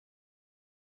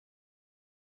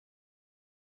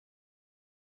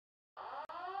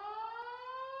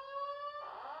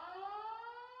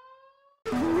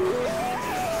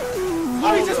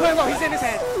Oh, he just went low. He's in his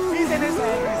head. He's in his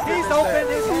head. He's open.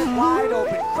 His head wide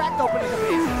open. Cracked open in the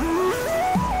face.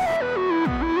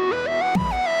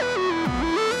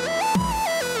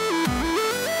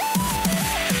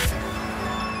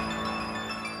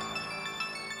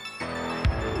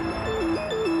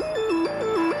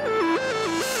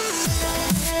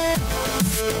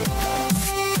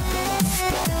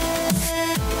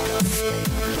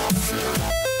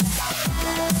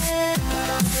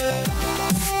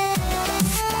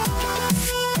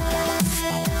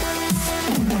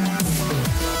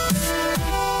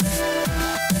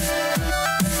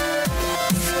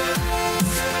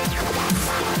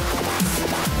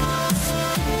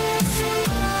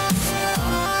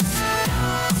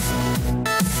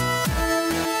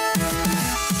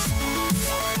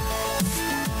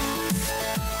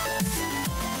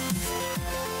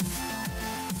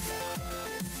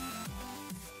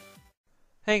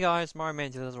 Hey guys, Mario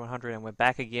Man 2100 and we're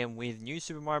back again with New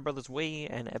Super Mario Bros. Wii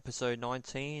and episode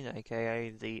 19, aka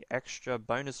the extra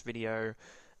bonus video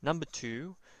number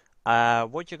 2.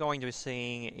 What you're going to be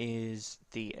seeing is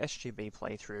the SGB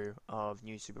playthrough of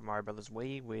New Super Mario Bros.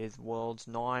 Wii with worlds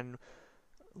 9,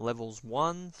 levels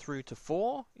 1 through to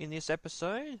 4 in this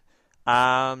episode.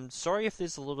 Sorry if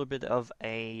there's a little bit of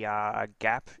a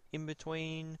gap in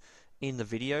between in the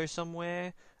video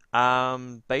somewhere.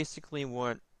 Basically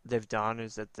what they've done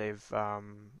is that they've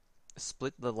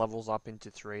split the levels up into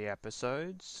 3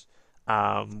 episodes,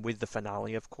 with the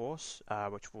finale, of course,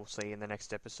 which we'll see in the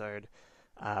next episode.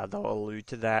 They'll allude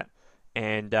to that,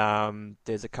 and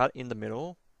there's a cut in the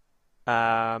middle.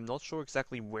 I'm not sure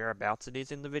exactly whereabouts it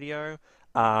is in the video,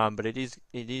 but it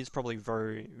is probably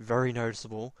very, very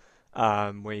noticeable,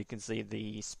 where you can see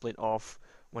the split off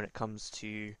when it comes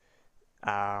to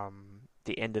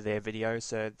the end of their video.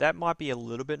 So that might be a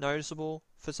little bit noticeable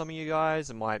for some of you guys.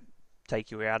 It might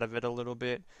take you out of it a little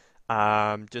bit.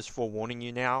 Just forewarning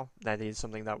you now, that is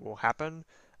something that will happen.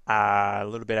 A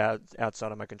little bit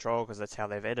outside of my control because that's how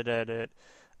they've edited it.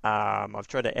 I've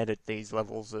tried to edit these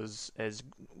levels as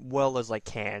well as I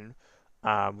can,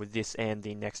 with this and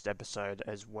the next episode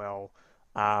as well.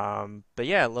 But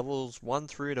yeah, levels 1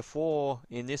 through to 4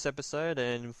 in this episode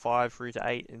and 5 through to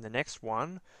 8 in the next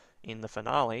one, in the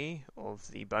finale of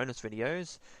the bonus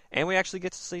videos, and we actually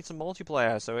get to see some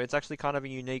multiplayer, so it's actually kind of a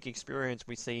unique experience.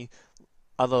 We see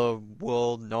other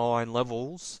World 9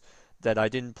 levels that I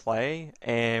didn't play,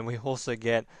 and we also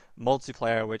get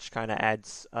multiplayer, which kind of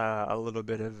adds a little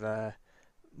bit of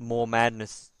more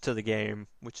madness to the game,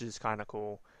 which is kind of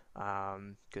cool,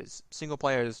 because single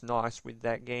player is nice with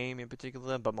that game in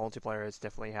particular, but multiplayer is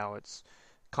definitely how it's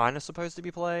kind of supposed to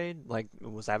be played. Like, it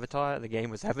was advertised, the game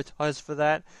was advertised for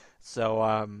that.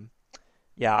 So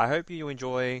yeah, I hope you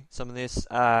enjoy some of this.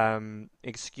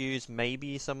 Excuse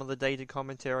maybe some of the dated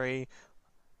commentary.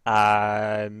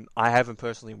 I haven't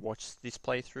personally watched this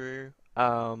playthrough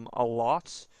a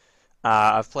lot.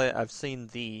 I've seen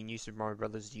the New Super Mario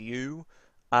Bros. U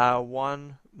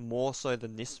one more so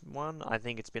than this one. I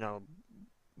think it's been a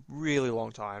really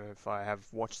long time if I have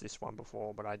watched this one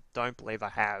before, but I don't believe I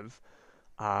have.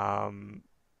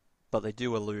 But they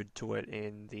do allude to it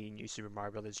in the New Super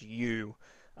Mario Bros. U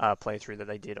playthrough that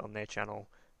they did on their channel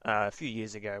a few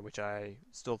years ago, which I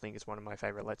still think is one of my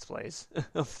favorite Let's Plays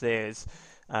of theirs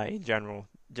in general,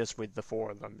 just with the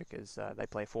 4 of them, because they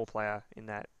play 4-player in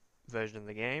that version of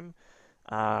the game.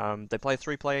 They play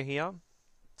 3-player here,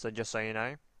 so just so you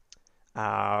know.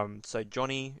 So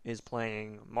Johnny is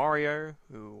playing Mario,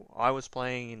 who I was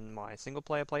playing in my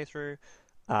single-player playthrough.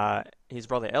 His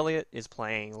brother Elliot is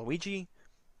playing Luigi,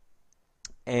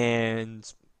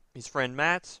 and his friend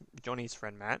Matt, Johnny's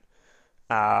friend Matt,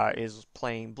 is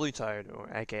playing Blue Toad, or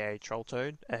aka Troll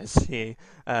Toad, as he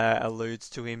alludes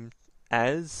to him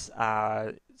as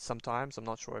sometimes. I'm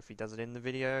not sure if he does it in the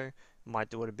video.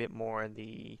 Might do it a bit more in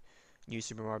the New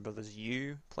Super Mario Bros.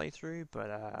 U playthrough,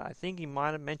 but I think he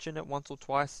might have mentioned it once or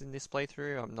twice in this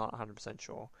playthrough. I'm not 100%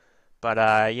 sure.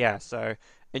 But yeah, so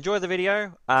enjoy the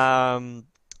video.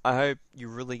 I hope you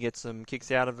really get some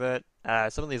kicks out of it.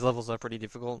 Some of these levels are pretty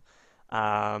difficult.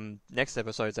 Next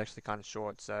episode is actually kind of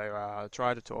short, so I'll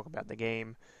try to talk about the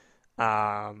game,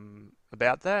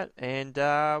 about that, and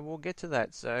we'll get to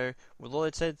that. So, with all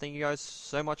that said, thank you guys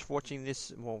so much for watching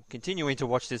this, well, continuing to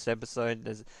watch this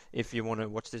episode, if you want to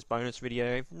watch this bonus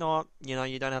video. If not, you know,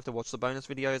 you don't have to watch the bonus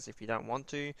videos if you don't want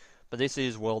to, but this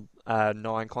is World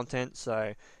 9 content,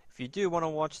 so if you do want to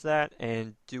watch that,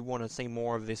 and do want to see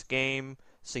more of this game,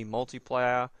 see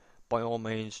multiplayer, by all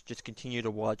means, just continue to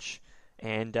watch,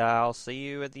 and I'll see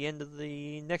you at the end of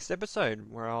the next episode,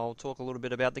 where I'll talk a little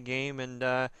bit about the game,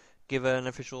 and give an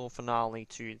official finale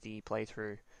to the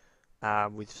playthrough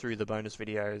through the bonus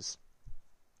videos.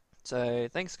 So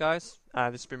thanks, guys.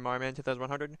 This has been Mario Man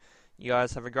 2100. You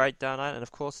guys have a great night, and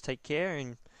of course, take care.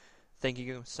 And thank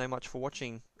you so much for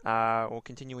watching or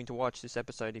continuing to watch this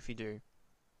episode if you do.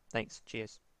 Thanks.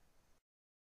 Cheers.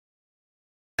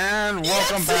 And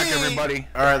welcome back, everybody.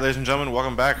 Alright, ladies and gentlemen,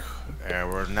 welcome back. We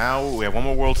have one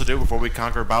more world to do before we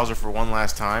conquer Bowser for one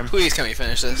last time. Please, can we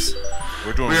finish this?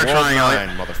 We're doing World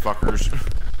 9, motherfuckers.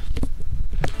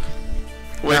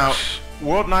 Now,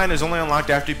 World 9 is only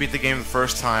unlocked after you beat the game the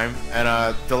first time,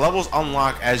 and the levels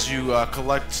unlock as you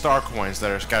collect star coins that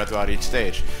are scattered throughout each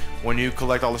stage. When you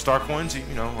collect all the star coins, you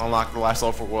unlock the last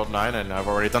level for World 9, and I've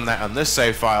already done that on this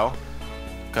save file,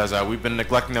 because we've been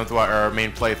neglecting them throughout our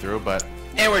main playthrough, but...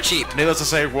 And we're cheap. Needless to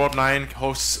say, World 9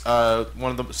 hosts some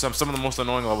of the most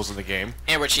annoying levels in the game.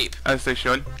 And we're cheap. As they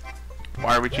should.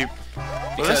 Why are we cheap?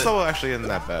 Well, this level actually isn't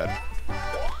that bad.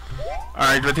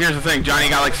 Alright, but here's the thing. Johnny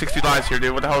got like 60 lives here,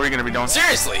 dude. What the hell are we gonna be doing?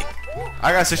 Seriously?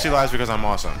 I got 60 lives because I'm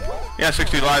awesome. Yeah,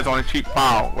 60 lives on a cheap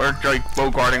pile. We're like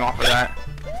bogarting off of that.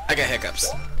 I got hiccups.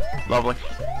 Lovely.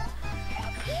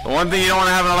 The one thing you don't want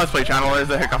to have on a Let's Play channel is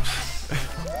the hiccups.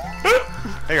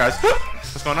 Hey guys,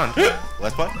 what's going on?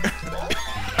 Let's play?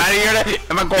 Out of here,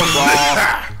 am I going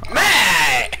wrong?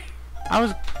 Man! I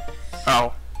was...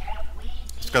 Oh.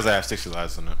 It's because I have 60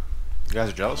 lives in it. You guys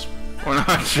are jealous? We're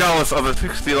not jealous of the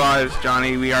 60 lives,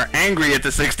 Johnny. We are angry at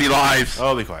the 60 lives.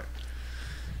 Oh, be quiet.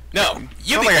 No, you It's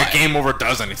be not like quiet. a game over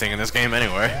does anything in this game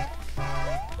anyway.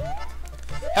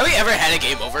 Have we ever had a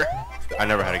game over? I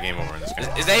never had a game over in this game.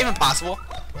 Is that even possible?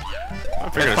 I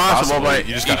figured it's possible, but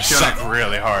you just you gotta shouldn't. suck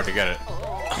really hard to get it.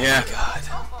 Yeah. God.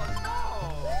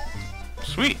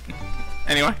 Sweet.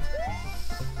 Anyway.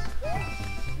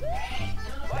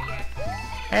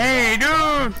 Hey,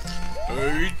 dude!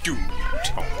 Hey, dude. I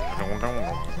don't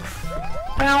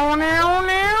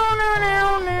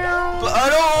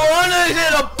want to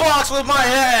hit a box with my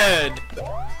head!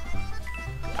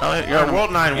 World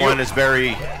 9-1 is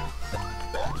very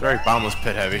boundless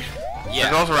pit heavy. Yeah.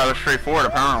 It's also rather straightforward,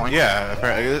 apparently. Yeah,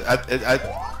 apparently.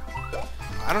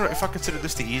 I don't know if I consider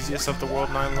this the easiest of the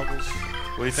World 9 levels.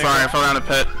 What do you think? Sorry, I fell down the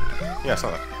pit. Yeah, I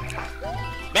saw that.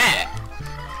 Man!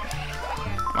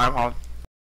 My apologies.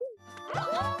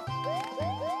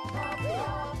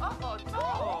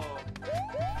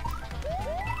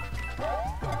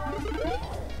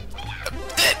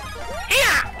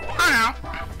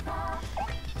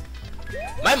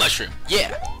 My mushroom,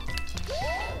 yeah.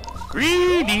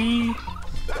 Greedy!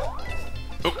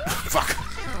 Oh, fuck.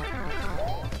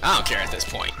 I don't care at this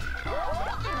point.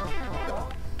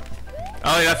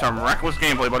 Oh, that's some reckless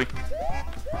gameplay, buddy.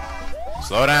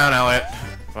 Slow down, Elliot.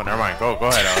 Oh, never mind. Go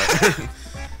ahead, Elliot.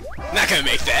 Not gonna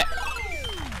make that.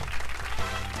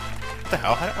 What the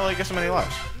hell? How did Elliot get so many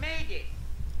lives?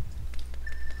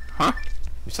 Huh?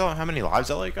 You saw how many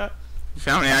lives Elliot got? See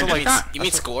how many I So, just like, got? You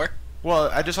mean score?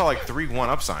 Well, I just saw like 3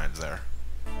 1-up signs there.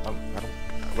 I don't.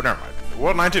 Well, never mind.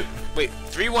 World 9-2. Wait,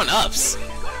 3 1-ups?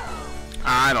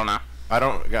 I don't know. I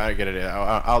don't gotta get it.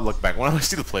 I'll look back when I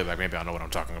see the playback. Maybe I'll know what I'm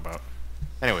talking about.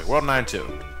 Anyway, World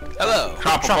 9-2. Hello.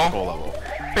 Tropical. level.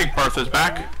 Big Bertha's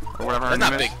back. Or whatever her That's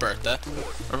name not is. Big Bertha.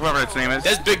 Or whoever its name is.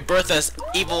 That's Big Bertha's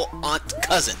evil aunt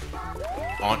cousin.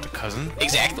 Aunt cousin.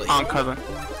 Exactly. Aunt cousin.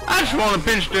 I just want to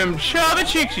pinch them chubby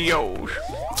cheeks of yours.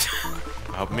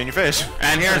 I'll put me in your face.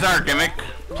 And here's our gimmick.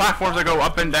 Platforms that go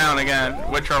up and down again,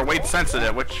 which are weight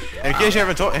sensitive, which... In case you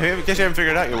haven't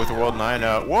figured it out yet with the World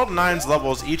 9, World 9's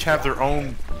levels each have their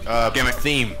own Gimmick.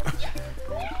 theme.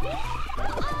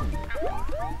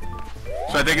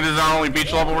 So I think it is our only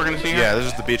beach level we're going to see here? Yeah, this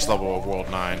is the beach level of World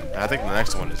 9. And I think the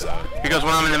next one is, Because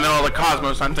when I'm in the middle of the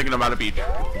cosmos, I'm thinking about a beach.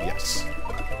 yes.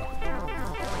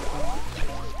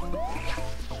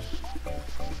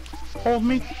 Hold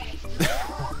me.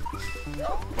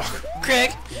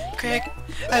 Craig,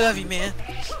 I love you, man.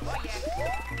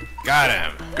 Got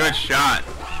him. Good shot.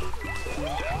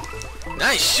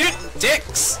 Nice shooting,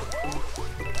 dicks.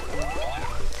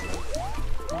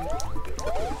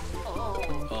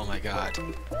 Oh my god.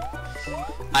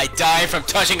 I died from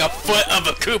touching a foot of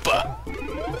a Koopa.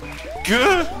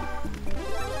 Good.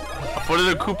 A foot of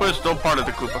the Koopa is still part of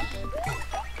the Koopa.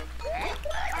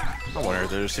 I wonder if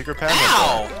there's a secret path.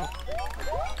 Ow!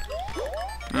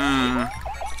 Hmm.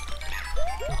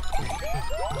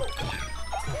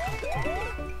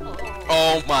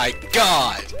 Oh my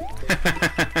god.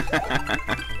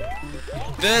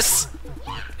 This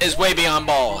is way beyond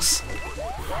balls.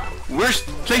 Worst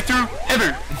playthrough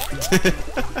ever.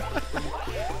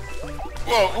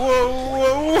 Whoa, whoa,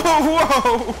 whoa, whoa,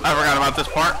 whoa! I forgot about this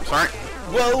part. Sorry.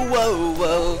 Whoa, whoa,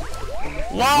 whoa.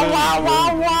 Wow, wow,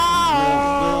 wow,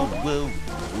 wow.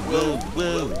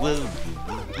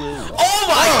 Oh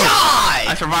my god!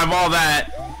 I survived all that.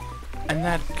 And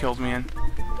that kills me in.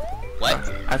 What?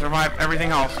 I survived everything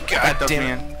else. That does me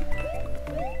damn in.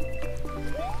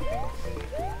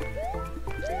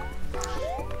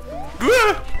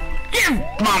 Give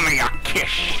mommy a kiss.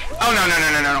 Oh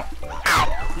no.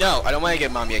 Ow. No, I don't want to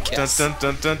give mommy a kiss. Dun,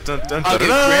 dun, dun, dun, dun, dun, I'll give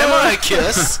dun, grandma a dun.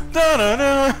 kiss. Dun, dun,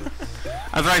 dun.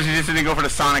 I was right, she just didn't go for the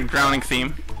Sonic drowning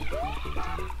theme.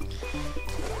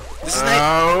 This is nice.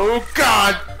 Oh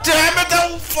god damn it!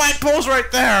 That flagpole's right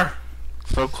there.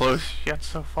 So close, yet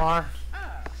so far.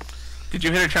 Did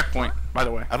you hit a checkpoint, by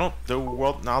the way? I don't. The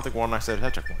world. No, I don't think one I said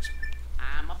had checkpoints.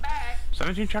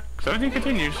 17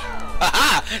 continues.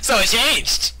 Haha! So it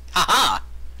changed! Haha!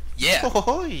 Yeah.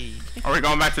 Are we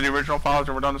going back to the original files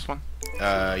or we're done this one?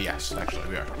 Yes, actually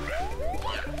we are.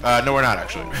 No, we're not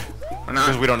actually. We're not?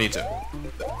 Because we don't need to.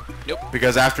 Nope.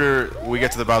 Because after we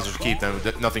get to the Bowser's Keep, then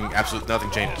absolutely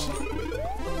nothing changes.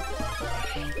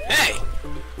 Hey!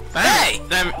 Hey!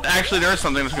 Actually, there is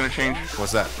something that's going to change.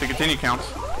 What's that? The continue counts.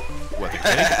 What?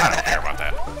 I don't care about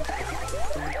that.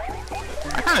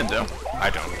 I kind of do. I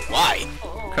don't. Why?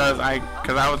 Cause I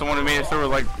was the one who made it through.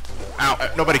 Like, ow.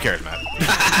 Nobody cares, Matt.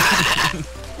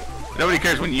 Nobody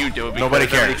cares when you do it. Nobody Everybody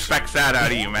cares. expects that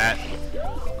out of you, Matt.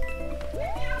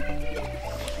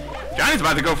 Johnny's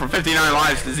about to go from 59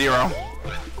 lives to 0.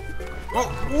 Oh,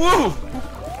 woo!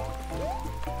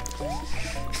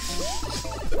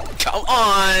 Come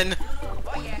on!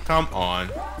 Come on.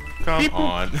 Come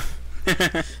on.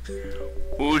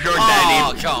 Who's your Oh,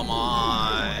 daddy? come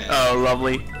on! Oh,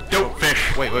 lovely. Dope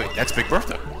fish. Wait, that's Big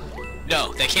Bertha.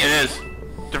 No, they It can't. is.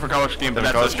 Different color scheme, but Different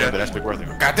that's color scheme, but legit. that's Big Bertha.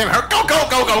 God damn it! Go!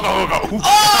 Oh!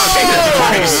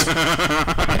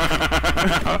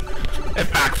 It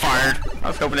backfired. I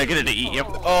was hoping to get it to eat you.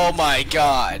 Oh my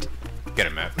god. Get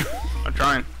him, Matt. I'm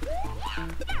trying.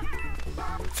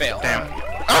 Fail. Damn.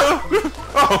 Oh!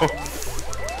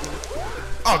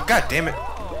 God damn it!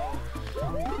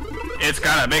 It's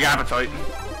got a big appetite.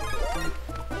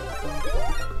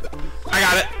 I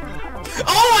got it.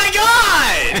 Oh my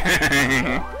god!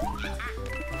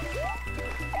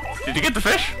 Did you get the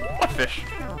fish? What fish?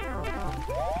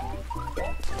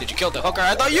 Did you kill the hooker?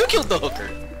 I thought you killed the hooker.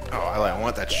 Oh, I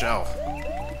want that shell.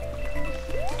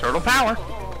 Turtle power.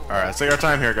 Alright, let's take our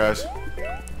time here, guys.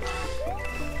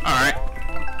 Alright.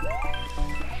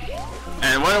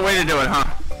 And what a way to do it, huh?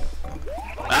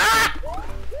 Ah!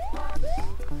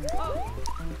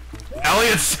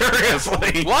 Elliot,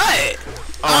 seriously! What?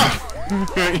 Oh.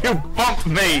 You bumped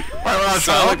me right when I was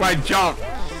trying to lick my jump.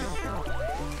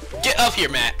 Get up here,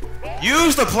 Matt.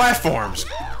 Use the platforms!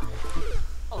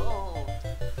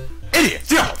 Idiot!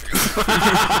 Get off!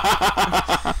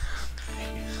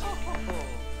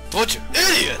 Bunch of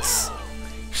idiots!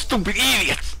 Stupid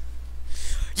idiots!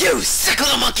 You sick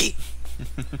little monkey!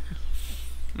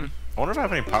 I wonder if I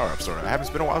have any power-ups or not. It's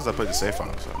been a while since I played the save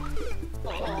file, so...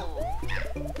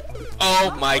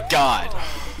 Oh my god.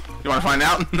 You wanna find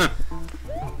out?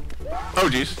 Oh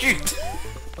jeez.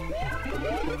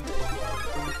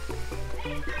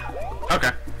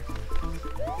 Okay.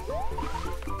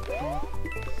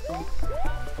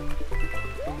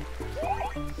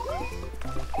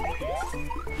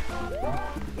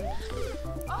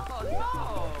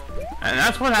 And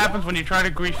that's what happens when you try to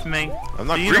grief me. I'm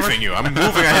not griefing you, I'm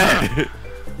moving ahead.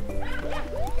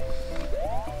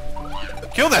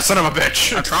 Kill that son of a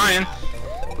bitch! I'm trying.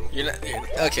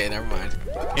 Okay, never mind.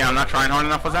 Yeah, I'm not trying hard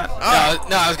enough, was that?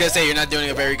 No, I was gonna say you're not doing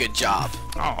a very good job.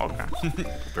 Oh, okay.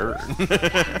 Bird.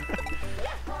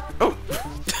 Oh!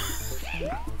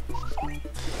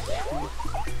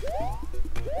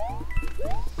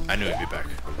 I knew he'd be back.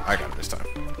 I got him this time.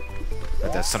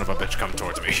 Let that son of a bitch come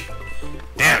towards me.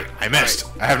 Damn, I missed.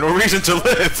 I have no reason to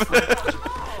live.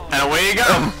 And away you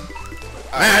go.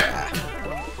 Matt!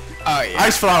 Oh yeah,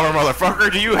 Ice flower,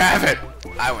 motherfucker, do you have it?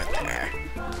 I went there.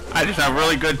 I just have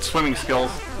really good swimming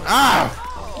skills. Ah!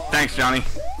 Thanks, Johnny.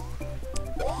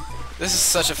 This is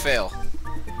such a fail.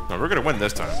 No, we're gonna win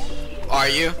this time. Are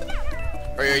you?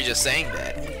 Or are you just saying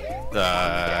that?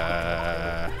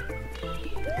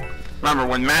 Remember,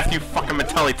 when Matthew fucking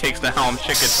Mattelli takes the helm,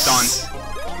 shit gets done.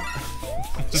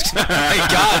 My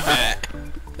god, Matt.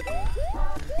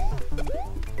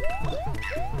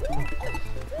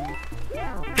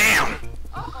 Damn!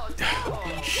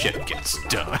 Shit gets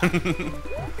done.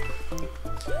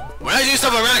 When I do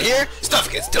stuff around here, stuff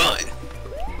gets done.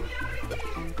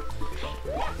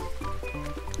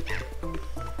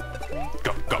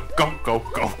 Go, go, go, go,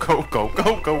 go, go, go,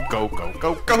 go, go, go, go,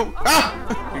 go, go. Ah!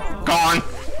 Gone.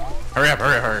 Hurry up,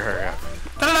 hurry up, hurry up.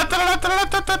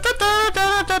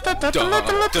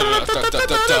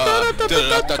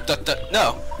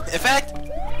 No, in fact,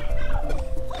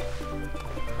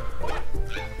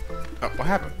 Oh, what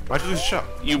happened? Why'd you lose the shell?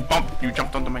 You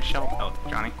jumped onto my shell,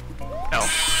 Johnny. L.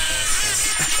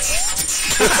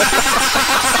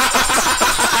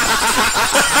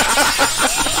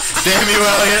 Damn you,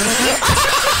 Elliot!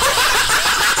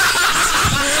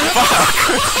 Fuck!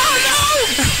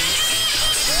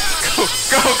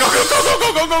 Go!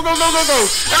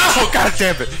 Oh, god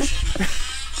damn it!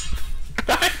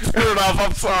 I screwed up,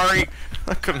 I'm sorry.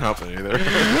 I couldn't help it either.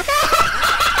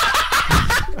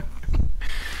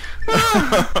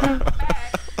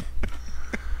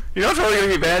 You know what's really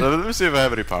gonna be bad? Let me see if I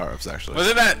have any power-ups, actually.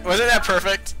 Wasn't that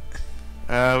perfect?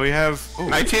 We have... Ooh,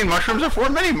 19 mushrooms and 4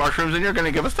 mini mushrooms, and you're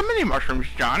gonna give us the mini mushrooms,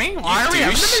 Johnny. Why are we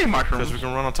having the mini because mushrooms? we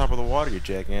can run on top of the water, you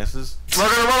jackasses. We're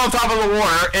gonna run on top of the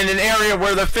water in an area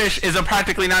where the fish is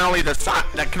practically not only the side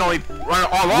that can only run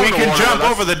all over We the can water jump with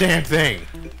us. over the damn thing!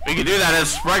 We can do that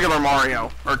as regular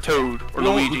Mario, or Toad, or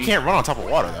No, Luigi. we can't run on top of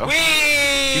water, though. Whee!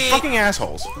 You fucking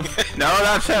assholes. No,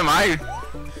 that's him. I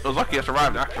was lucky I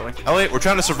survived, actually. Elliot, we're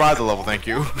trying to survive the level, thank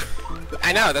you.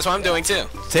 I know, that's what I'm doing too.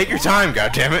 Take your time,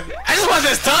 goddammit. I just want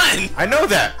this done! I know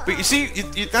that, but you see,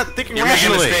 you're not thinking You're making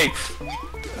rationally.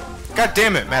 mistakes. God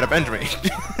damn it, Matt, avenge me.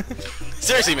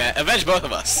 Seriously, Matt, avenge both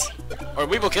of us. Or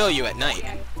we will kill you at night.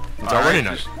 It's already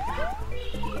night.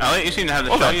 Elliot, you seem to have the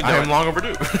Hold show. on, You do I am it. long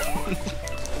overdue.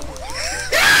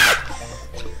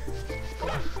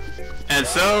 And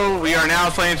so we are now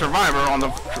playing Survivor on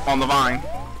the vine.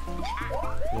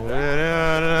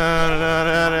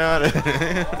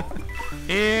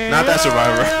 Not that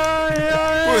Survivor.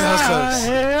 Ooh, that was close.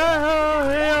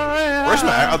 Where's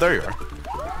my... Oh, there you are.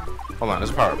 Hold on, there's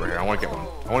a power over here. I want to get one.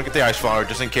 I want to get the ice flower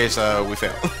just in case we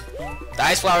fail. The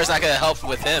ice flower's not gonna help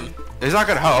with him. It's not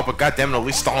gonna help, but goddammit, it'll at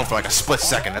least stall him for like a split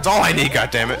second. That's all I need,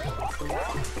 goddammit.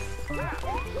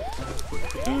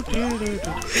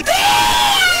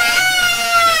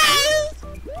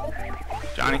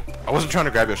 Johnny? I wasn't trying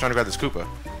to grab you, I was trying to grab this Koopa.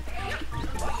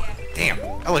 Damn,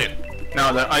 Elliot.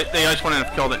 No, the ice one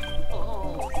have killed it.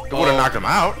 It would have knocked him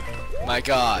out. My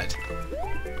god.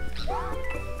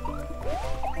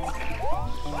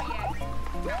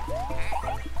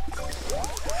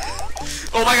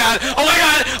 Oh my god! Oh my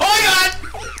god! Oh my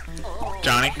god!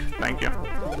 Johnny, thank you.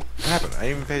 What happened? I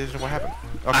didn't even pay attention to what happened.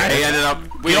 I Okay, ended up.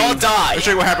 We all die! let me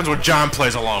show you what happens when John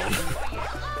plays alone.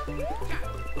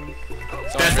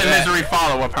 Death and misery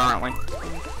follow, apparently.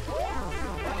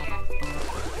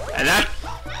 And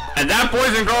that,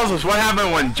 boys and girls, is what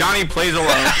happened when Johnny plays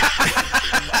alone.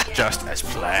 Just as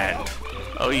planned.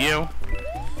 Oh, you?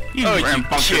 You Oh, you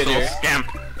rambunctious kidder. little scamp.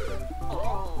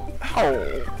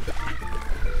 Oh.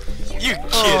 You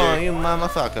Oh, kidder! you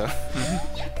motherfucker.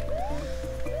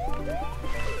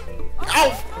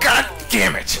 Oh, god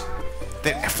damn it!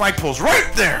 That flagpole's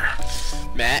right there!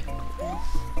 Matt.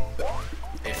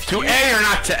 If To you- A or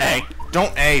not to A?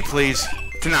 Don't A, please.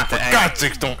 To not to A. God's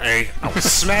sakes, don't A. I will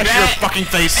smash your Matt. fucking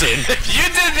face in. If you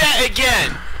did that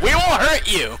again, we won't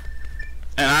hurt you.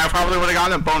 And I probably would have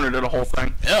gotten a boner to the whole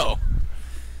thing. No.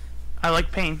 I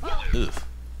like pain. Ugh.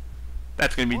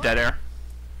 That's gonna be dead air.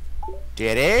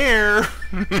 Dead air.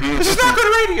 This is not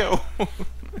good radio.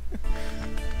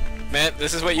 Matt,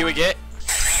 this is what you would get?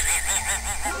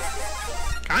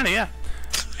 Kinda, yeah.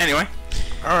 Anyway.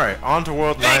 Alright, on to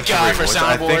World 9 Thank God for which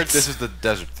I think soundboards. this is the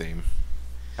desert theme.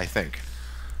 I think.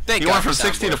 Thank You God went for from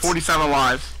 60 to soundboards. 47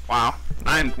 lives. Wow.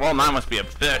 9 must be a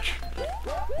bitch.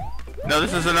 No,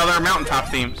 this is another mountaintop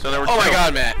theme, so there were Oh my two.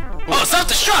 god, Matt. Oh,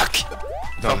 self-destruct!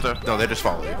 No, Something. no, they just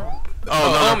follow you.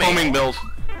 Oh, no, homing. they're homing bills.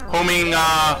 Homing,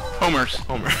 homers.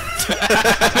 Homer.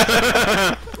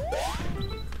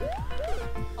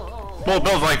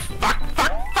 Bill's like, fuck.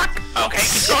 Okay,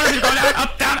 keep going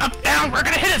down, up, down. We're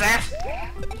gonna hit his ass.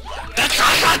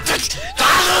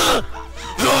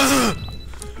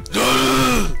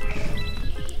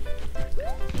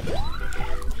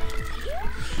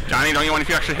 Johnny, don't you want a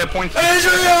few extra hit points?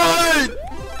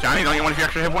 Johnny, don't you want a few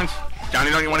extra hit points? Johnny,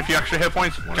 don't you want a few extra hit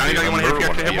points? Johnny, don't you want a few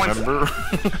extra hit points?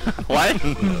 What?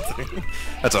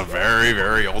 That's a very,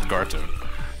 very old cartoon.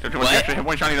 Don't you want a few extra hit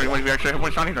points, Johnny? Don't you want a few extra hit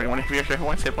points, Johnny? Don't you want a few extra hit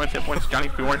points? Hit points. Johnny,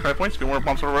 a few more hit points, a few more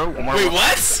bumps on the road. One more. Wait,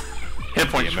 what? Hit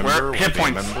points. Remember? Where? Hit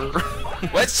points.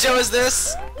 What show is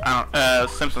this? I don't.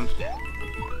 Simpsons.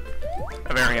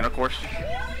 A variant, of course.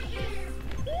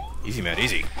 Easy, man,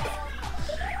 easy.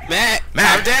 Matt,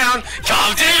 Matt. calm down!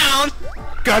 Calm down!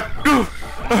 God.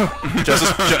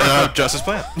 Just as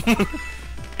planned.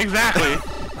 Exactly.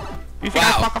 You think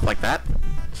Wow. I fuck up like that?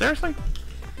 Seriously?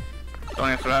 Don't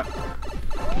answer that.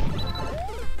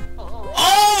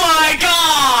 Oh my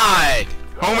god!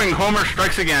 Homer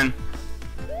strikes again.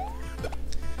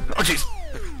 Oh jeez.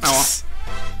 Oh well.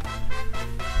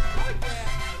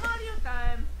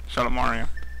 Shut up, Mario.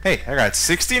 Hey, I got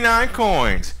 69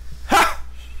 coins.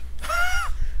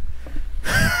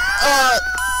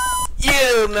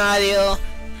 You, Mario.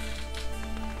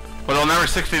 But I'll never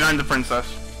 69 the princess.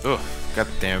 Ugh, god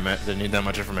damn it. Didn't need that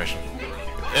much information.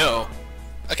 Ew.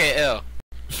 Okay, ew.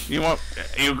 You went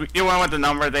with the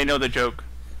number, they know the joke.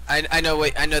 I know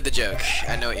the joke.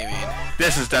 I know what you mean.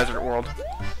 This is Desert World.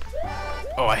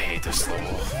 Oh, I hate this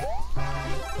level.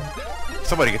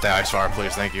 Somebody get that ice fire,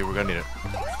 please. Thank you. We're gonna need it.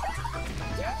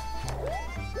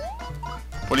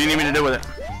 What do you need me to do with it?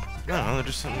 I don't know,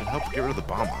 just help get rid of the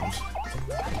bomb bombs.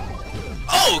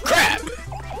 Oh, crap!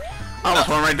 I almost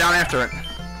went right down after it.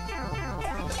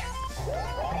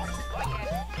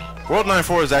 World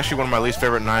 9-4 is actually one of my least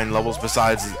favorite 9 levels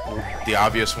besides the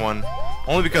obvious one.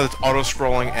 Only because it's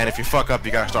auto-scrolling, and if you fuck up,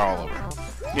 you gotta start all over.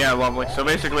 Yeah, lovely. So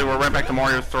basically, we're right back to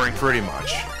Mario 3. Pretty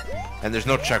much. And there's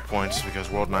no checkpoints because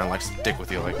World 9 likes to dick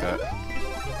with you like that.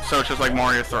 So it's just like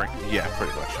Mario 3. Yeah,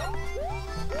 pretty much.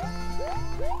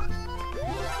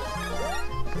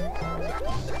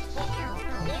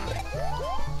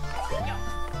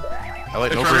 I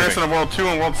like It's no reminiscent briefing. of World 2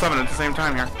 and World 7 at the same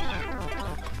time here.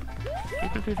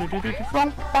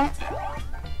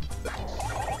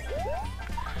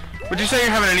 Would you say you're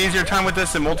having an easier time with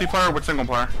this in multiplayer or with single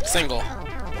player? Single.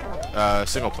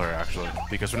 Single player, actually.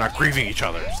 Because we're not grieving each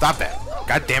other. Stop that.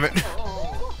 God damn it.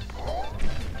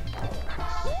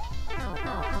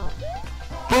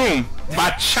 Boom!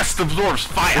 My chest absorbs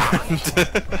fire!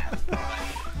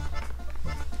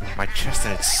 My chest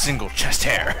and its single chest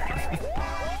hair.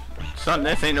 Son,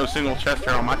 this ain't no single chest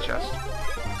hair on my chest.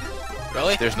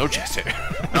 Really? There's no chest hair.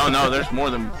 No, there's more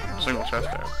than single chest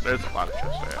hair. There's a lot of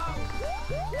chest hair.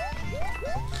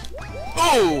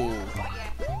 Ooh!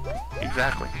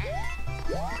 Exactly.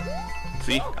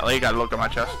 See? LA gotta look at my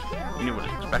chest. You knew what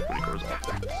to expect when it goes off.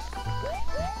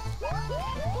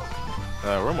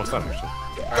 We're almost done, actually.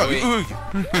 Are we?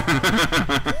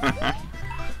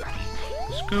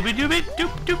 Scooby Dooby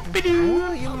Doop Doopy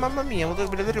Doo! Mamma mia. Down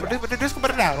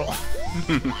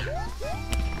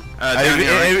If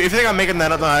here. you think I'm making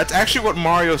that up, no, that's actually what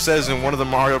Mario says in one of the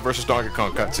Mario vs. Donkey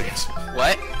Kong cutscenes.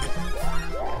 What?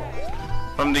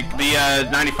 From the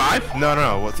 95?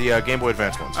 No, what the Game Boy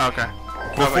Advance ones. Okay.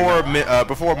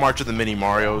 Before March of the Mini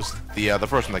Marios, the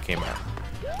first one that came out.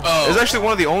 Oh. It's actually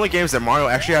one of the only games that Mario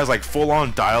actually has like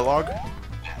full-on dialogue.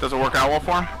 Does it work out well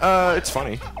for him? It's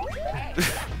funny.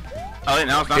 Oh, wait,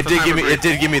 now it's not It the did time give to me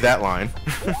breathe. give me that line.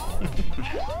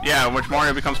 Yeah, in which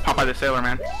Mario becomes Popeye the Sailor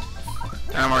Man.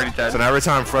 And I'm already dead. So now every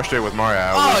time I'm frustrated with Mario,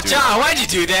 I Oh, always do John, why'd you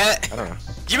do that? I don't know.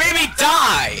 You made me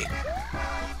die!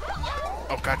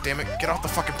 Oh god damn it! Get off the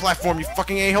fucking platform, you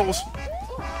fucking a-holes!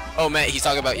 Oh, Matt, he's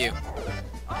talking about you.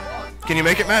 Can you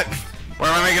make it, Matt? Where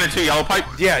am I making it to? Yellow Pipe?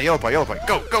 Yeah, yellow pipe.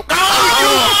 Go, go!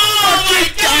 Oh, my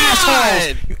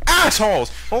God! You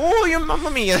assholes! Oh, you mamma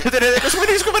mia!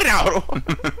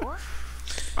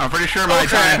 I'm pretty sure my crap.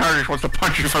 giant Harddish wants to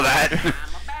punch you for that.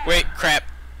 Wait, crap.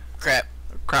 Crap.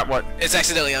 Crap, what? It's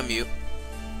accidentally on mute.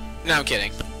 No, I'm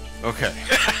kidding. Okay.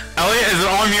 Elliot, is it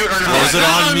on mute or not? Was it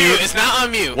Not on mute? It's not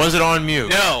on mute. Was it on mute?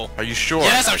 No. Are you sure?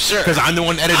 Yes, I'm sure. Because I'm the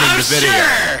one editing I'm the video.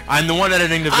 sure. I'm the one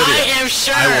editing the video. I am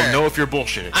sure. I will know if you're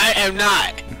bullshitting. I am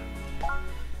not.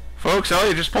 Folks,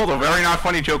 Elliot just pulled a very not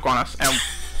funny joke on us. And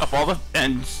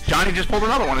and Johnny just pulled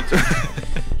another one too.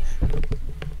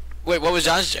 Wait, what was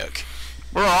John's joke?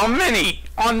 We're all mini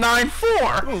on 9-4.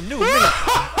 Oh, new mini.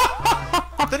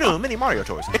 The new mini Mario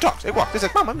toys. It talks, it walks, it says,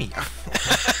 Mamma mia.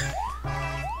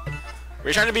 Were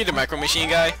you trying to be the Micro Machine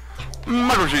guy?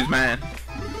 Micro Cheese Man.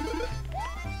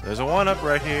 There's a 1-up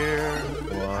right here.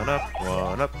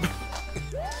 1-up.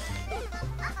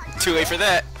 Too late for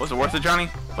that. Was it worth it, Johnny?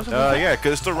 Was it worth it? Yeah,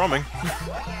 because it's still roaming.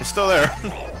 It's still there.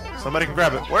 Somebody can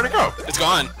grab it. Where'd it go? It's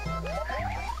gone.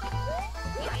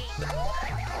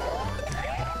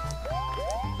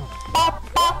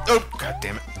 Oh, god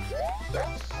damn it.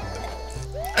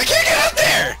 I can't get out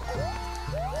there!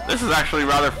 This is actually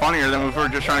rather funnier than if we were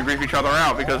just trying to grief each other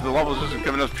out because the level's just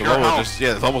giving us The pure level hell. just,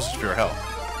 yeah, the level's just pure hell.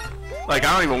 Like,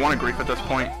 I don't even want to grief at this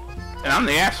point. And I'm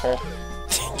the asshole.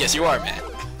 Yes, you are, man.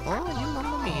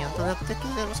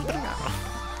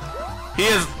 He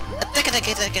is, Hey, come I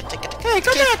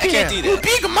can't do that.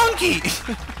 Big monkey!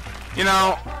 you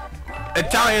know,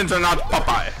 Italians are not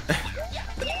Popeye.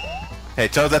 Hey,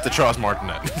 tell that to Charles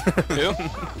Martinet. Who?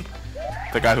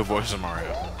 The guy who voices Mario.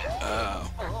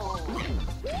 Oh.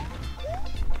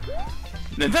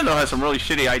 Nintendo has some really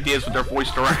shitty ideas with their voice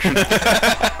direction.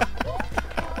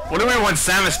 What do we want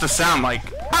Samus to sound like?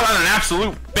 How about an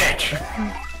absolute bitch?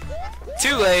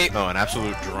 Too late. No, an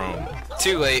absolute drone.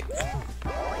 Too late.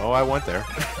 Oh, I went there.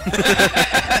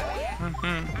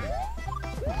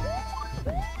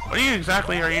 What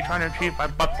exactly are you trying to achieve by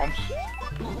butt bumps?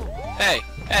 Hey,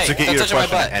 To get don't you to touch my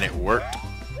question it, butt. and it worked.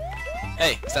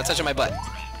 Hey, stop touching my butt.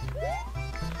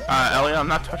 Elliot, I'm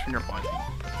not touching your butt.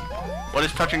 What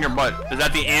is touching your butt? Is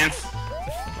that the ants?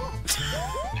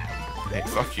 Hey,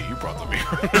 fuck you. You brought them here.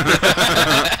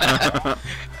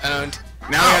 And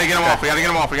Now we gotta get him off. We gotta get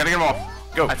him off. We gotta get him off.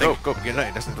 Go, I go, think- go. Get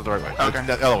it. That's not the right way. Okay.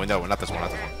 That other one. No, not this one.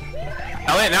 Not this one.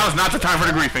 Elliot, now is not the time for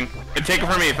the griefing. And take it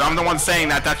from me. If I'm the one saying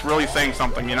that, that's really saying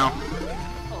something, you know?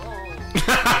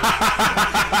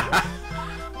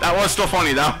 That was still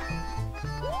funny, though.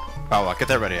 Oh, get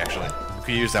that ready, actually. You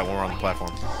can use that when we're on the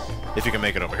platform. If you can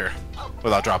make it over here.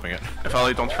 Without dropping it. If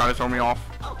Elliot don't try to throw me off.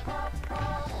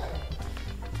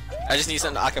 I just need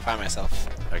something to occupy myself.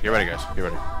 Alright, get ready, guys. Get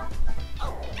ready.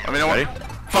 Let me know Ready? what.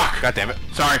 Fuck! God damn it.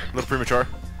 Sorry. A little premature.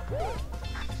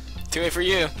 Too late for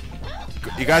you.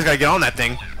 You guys gotta get on that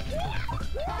thing.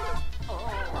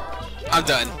 I'm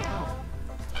done.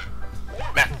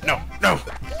 Matt, no, no.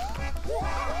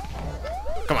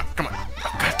 Come on, come on.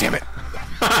 Oh, God damn it.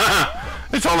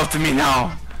 It's all up to me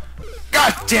now.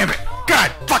 God damn it.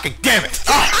 God fucking damn it.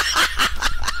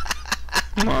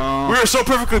 Oh. We were so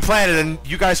perfectly planned and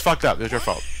you guys fucked up. It was your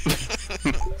fault.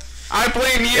 I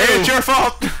blame you! It's your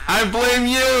fault. I blame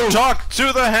you! Talk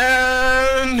to the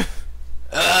hand.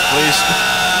 Please.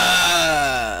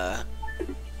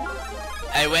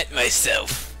 I wet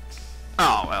myself.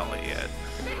 Oh, Elliot.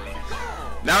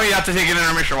 Now we have to take an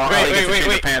intermission while Elliot gets to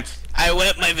change the pants. I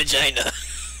wet my vagina.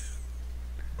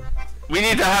 We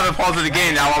need to have a pause of the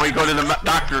game now while we go to the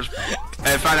doctors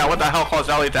and find out what the hell caused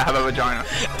Elliot to have a vagina.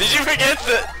 Did you forget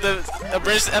the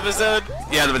abridged episode?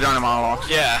 Yeah, the vagina monologues.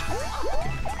 Yeah.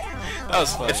 That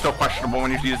was fun. It's still questionable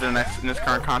when you use it in this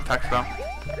current context, though.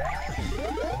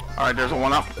 Alright, there's a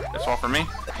 1-up. That's all for me.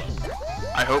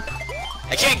 I hope.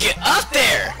 I can't get up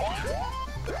there!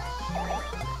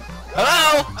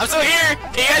 Hello? I'm still here!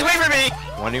 Can you guys wait for me?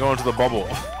 When you go into the bubble?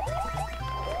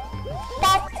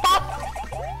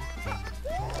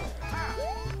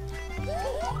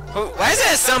 Why is it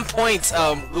at some points,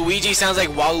 Luigi sounds like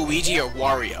Waluigi or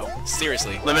Wario?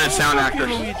 Seriously. Limited sound actors.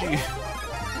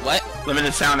 What?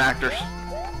 Limited sound actors.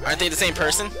 Aren't they the same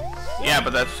person? Yeah,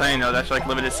 but that's saying, though, that's like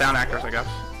limited sound actors, I guess.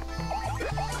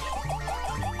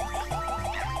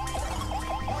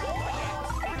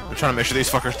 We're trying to make sure these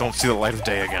fuckers don't see the light of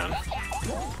day again.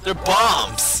 They're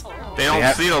bombs! They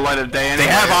don't see the light of day anyway.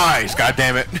 They have eyes, god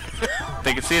damn it.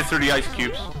 They can see it through the ice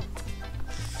cubes.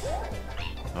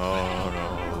 Oh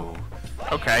no.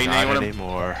 Okay, now Not you wanna...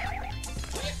 anymore.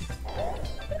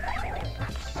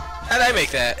 How'd I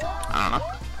make that? I don't know.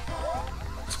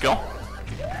 Skill?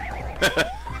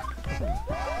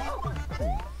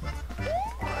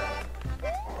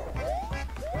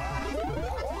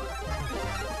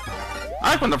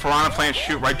 I like when the piranha plants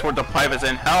shoot right toward the pipe as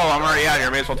in, hell, I'm already out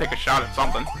here, may as well take a shot at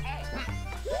something.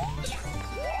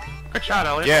 Good shot,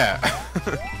 Elliot. Yeah.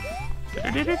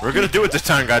 We're gonna do it this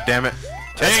time, goddammit.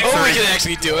 Take Oh, we three. can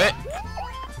actually do it!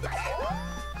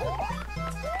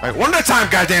 Alright, one at a time,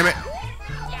 goddammit!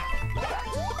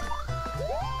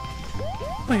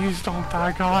 Please don't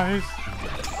die, guys.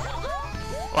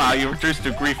 Wow, you reduced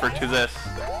the griefer to this.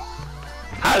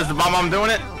 How is the bomb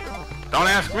doing it? Don't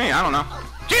ask me, I don't know.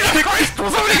 Jesus Christ! Will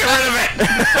somebody get rid of it?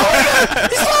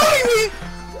 He's following me!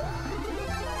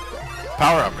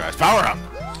 Power up, guys, power up!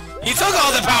 He took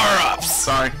all the power-ups!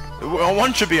 Sorry. Well,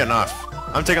 one should be enough.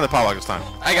 I'm taking the power up this time.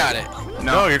 I got it.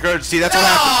 No, you're good. See, that's what No,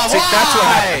 happens. See, that's what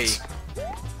why? happens.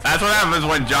 That's what happens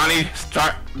when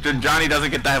Johnny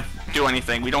doesn't get to do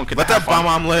anything. We don't get Let to have that fun.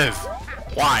 bomb live.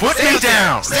 Why? Put me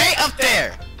down! Stay up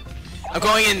there! I'm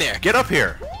going in there. Get up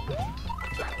here.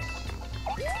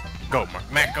 Go,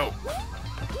 Matt, go.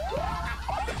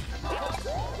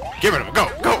 Get rid of him. Go,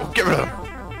 go, get rid of him.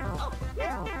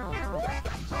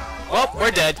 Well,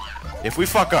 we're dead. If we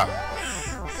fuck up.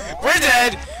 We're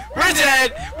dead! We're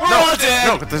dead! We're all dead!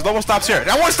 No, the level stops here.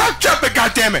 I want to stop jumping,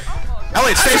 goddammit!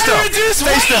 Elliot, stay still. trying to reduce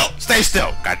Stay weight. still. Stay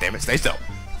still. Goddammit, stay still.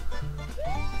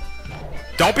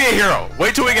 Don't be a hero.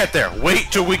 Wait till we get there.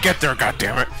 Wait till we get there,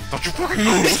 goddammit. Don't you fucking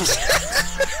move.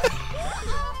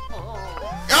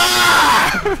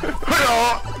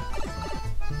 Ah!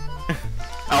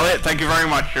 Elliot, thank you very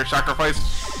much. Your sacrifice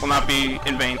will not be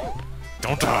in vain.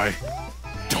 Don't die.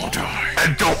 Don't die.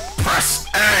 And don't press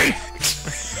A!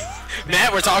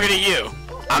 Matt, we're talking to you.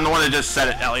 I'm the one that just said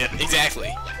it, Elliot.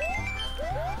 Exactly.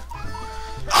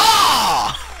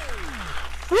 Ah!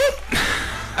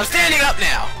 I'm standing up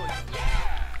now.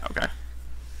 Okay.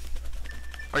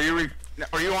 Are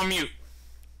you on mute?